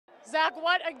Zach,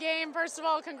 what a game. First of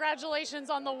all, congratulations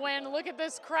on the win. Look at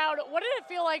this crowd. What did it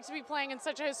feel like to be playing in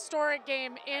such a historic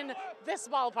game in this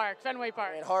ballpark, Fenway Park?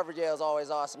 I mean, Harvard-Yale is always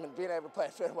awesome, and being able to play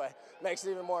at Fenway makes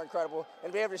it even more incredible.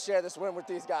 And to be able to share this win with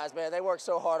these guys, man, they work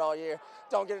so hard all year.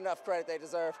 Don't get enough credit they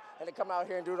deserve. And to come out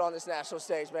here and do it on this national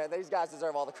stage, man, these guys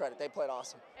deserve all the credit. They played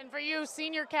awesome. And for you,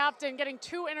 senior captain, getting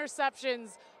 2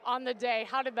 interceptions on the day,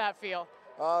 how did that feel?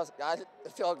 I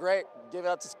feel great. Give it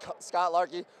up to Scott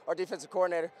Larkey, our defensive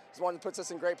coordinator. He's one that puts us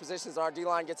in great positions, and our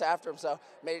D-line gets after him, so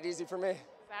made it easy for me.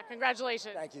 Zach,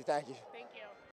 congratulations. Thank you.